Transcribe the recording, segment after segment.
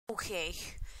Okay.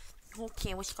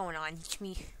 Okay, what's going on? It's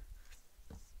me.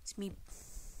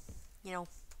 You know.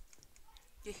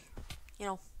 You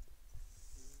know.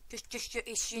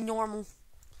 It's your normal.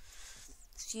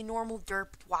 It's your normal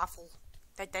DerpWaffle.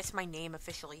 That's my name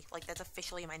officially. Like, that's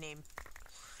officially my name.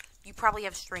 You probably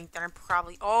have strength, and I'm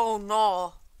probably. Oh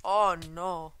no. Oh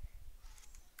no.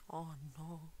 Oh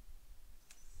no.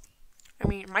 I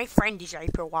mean, my friend is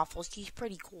DerpWaffles. He's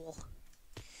pretty cool.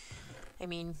 I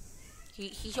mean,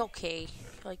 he's okay.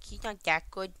 Like, he's not that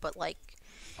good, but like,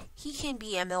 he can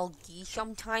be MLG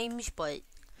sometimes, but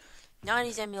not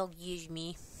as MLG as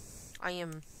me. I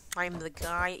am the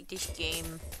guy at this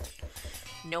game.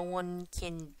 No one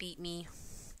can beat me.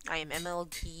 I am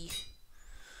MLG.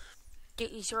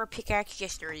 Is there a pickaxe?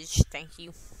 Yes, there is. Thank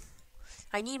you.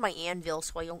 I need my anvil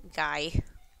so I don't die,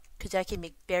 because I can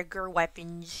make bigger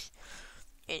weapons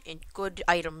and good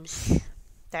items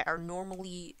that are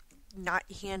normally not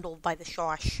handled by the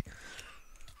Shosh.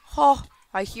 Oh,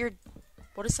 I hear.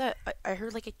 What is that? I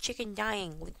heard like a chicken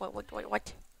dying. Like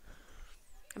what?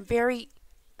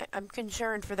 I'm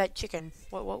concerned for that chicken.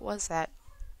 What was that?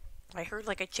 I heard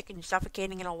like a chicken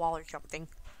suffocating in a wall or something.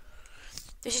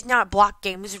 This is not a block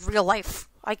game. This is real life.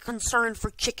 I'm concerned for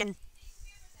chicken.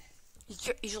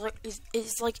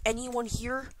 Is like anyone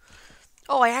here?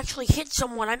 Oh, I actually hit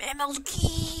someone. I'm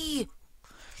MLG.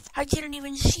 I didn't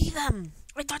even see them.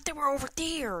 I thought they were over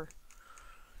there.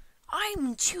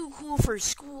 I'm too cool for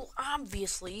school,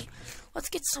 obviously. Let's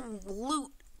get some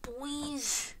loot,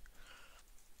 boys.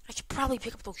 I should probably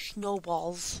pick up those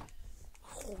snowballs.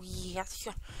 Oh, yes.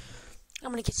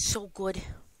 I'm gonna get so good.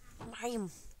 I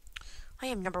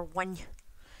am number one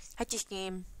at this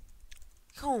game.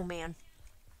 Oh, man.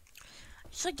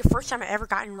 It's like the first time I've ever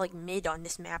gotten, like, mid on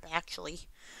this map, actually.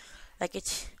 Like,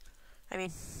 it's... I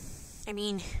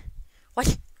mean...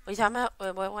 What? What are you talking about?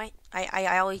 What?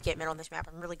 I always get mid on this map.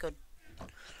 I'm really good.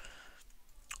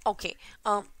 Okay,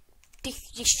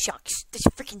 this sucks. This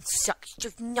freaking sucks.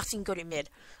 There's nothing good at mid.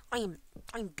 I'm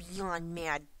beyond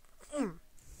mad.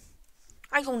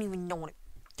 I don't even know what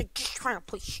they're just trying to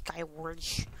play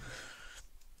Skywards.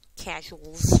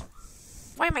 Casuals.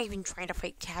 Why am I even trying to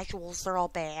fight casuals? They're all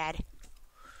bad.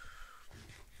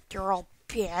 They're all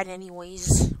bad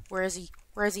anyways. Where is he?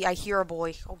 Where is he? I hear a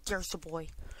boy. Oh, there's the boy.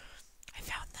 I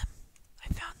found them.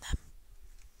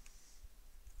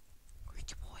 Where's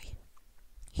the boy?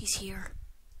 He's here.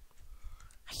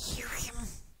 I hear him.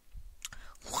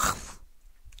 Wow.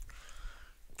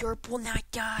 Derp will not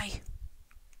die.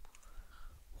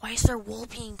 Why is there wool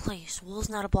being placed? Wool is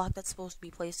not a block that's supposed to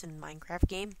be placed in a Minecraft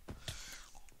game.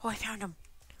 Oh, I found him.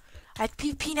 I have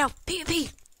PvP now.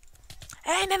 PvP.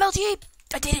 And MLG.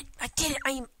 I did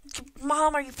it.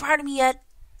 Mom, are you proud of me yet?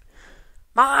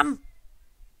 Mom?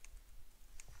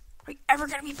 Are you ever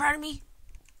going to be proud of me?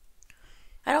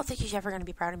 I don't think she's ever going to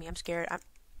be proud of me. I'm scared.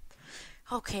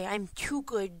 Okay, I'm too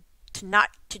good to not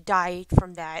to die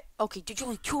from that. Okay, there's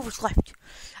only 2 of us left.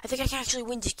 I think I can actually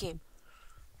win this game.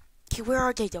 Okay, where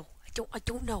are they though? I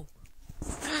don't know.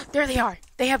 There they are.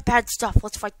 They have bad stuff.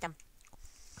 Let's fight them.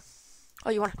 Oh,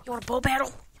 you want a bow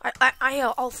battle?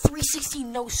 I'll 360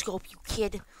 no scope you,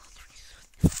 kid.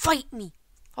 Fight me.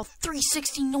 I'll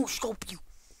 360 no scope you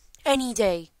any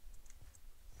day.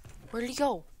 Where did he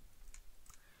go?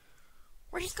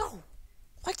 Where'd he go?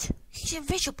 What? He's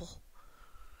invisible.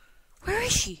 Where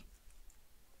is she?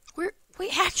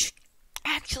 Wait,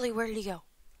 actually, where did he go?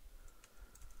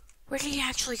 Where did he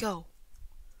actually go?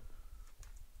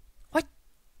 What?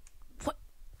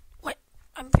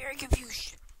 I'm very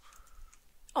confused.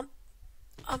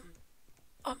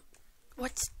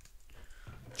 What's...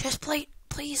 Chest plate,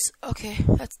 please? Okay,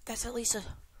 that's at least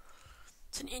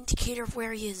it's an indicator of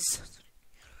where he is.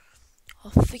 I'll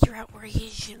figure out where he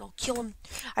is and I'll kill him.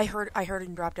 I heard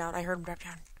him drop down.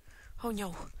 Oh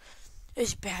no. This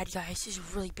is bad, guys. This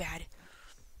is really bad.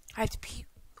 I have to pee.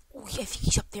 Oh, yeah, I think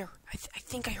he's up there. I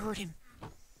think I heard him.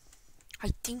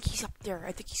 I think he's up there.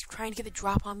 I think he's trying to get the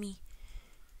drop on me.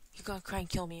 He's gonna try and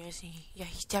kill me, isn't he? Yeah,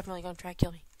 he's definitely gonna try and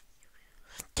kill me.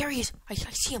 There he is. I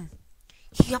see him.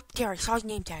 He's up there. I saw his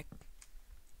name tag.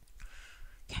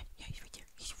 Yeah, he's right there.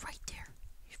 He's right there.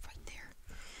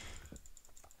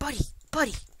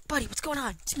 Buddy, what's going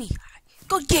on? It's me.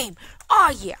 Good game.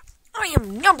 Oh, yeah. I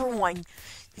am number one.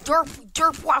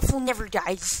 DerpWaffle never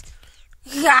dies.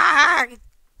 Yeah.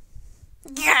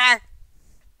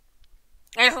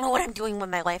 I don't know what I'm doing with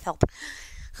my life help.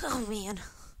 Oh, man.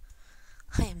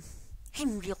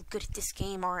 I'm real good at this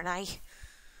game, aren't I?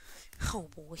 Oh,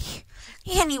 boy.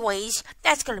 Anyways,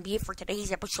 that's gonna be it for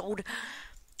today's episode.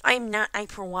 I'm not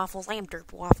DerpWaffle. I am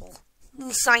DerpWaffle.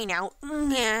 Sign out.